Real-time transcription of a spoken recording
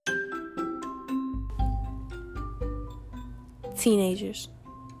teenagers,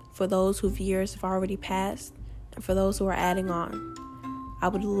 for those whose years have already passed, and for those who are adding on. I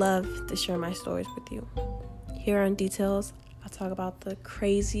would love to share my stories with you. Here on Details, I'll talk about the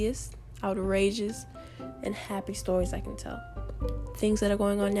craziest, outrageous, and happy stories I can tell. Things that are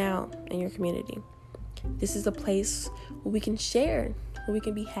going on now in your community. This is a place where we can share, where we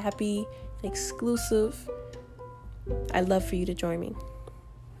can be happy and exclusive. I'd love for you to join me.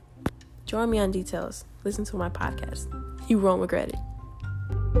 Join me on Details. Listen to my podcast. You won't regret it.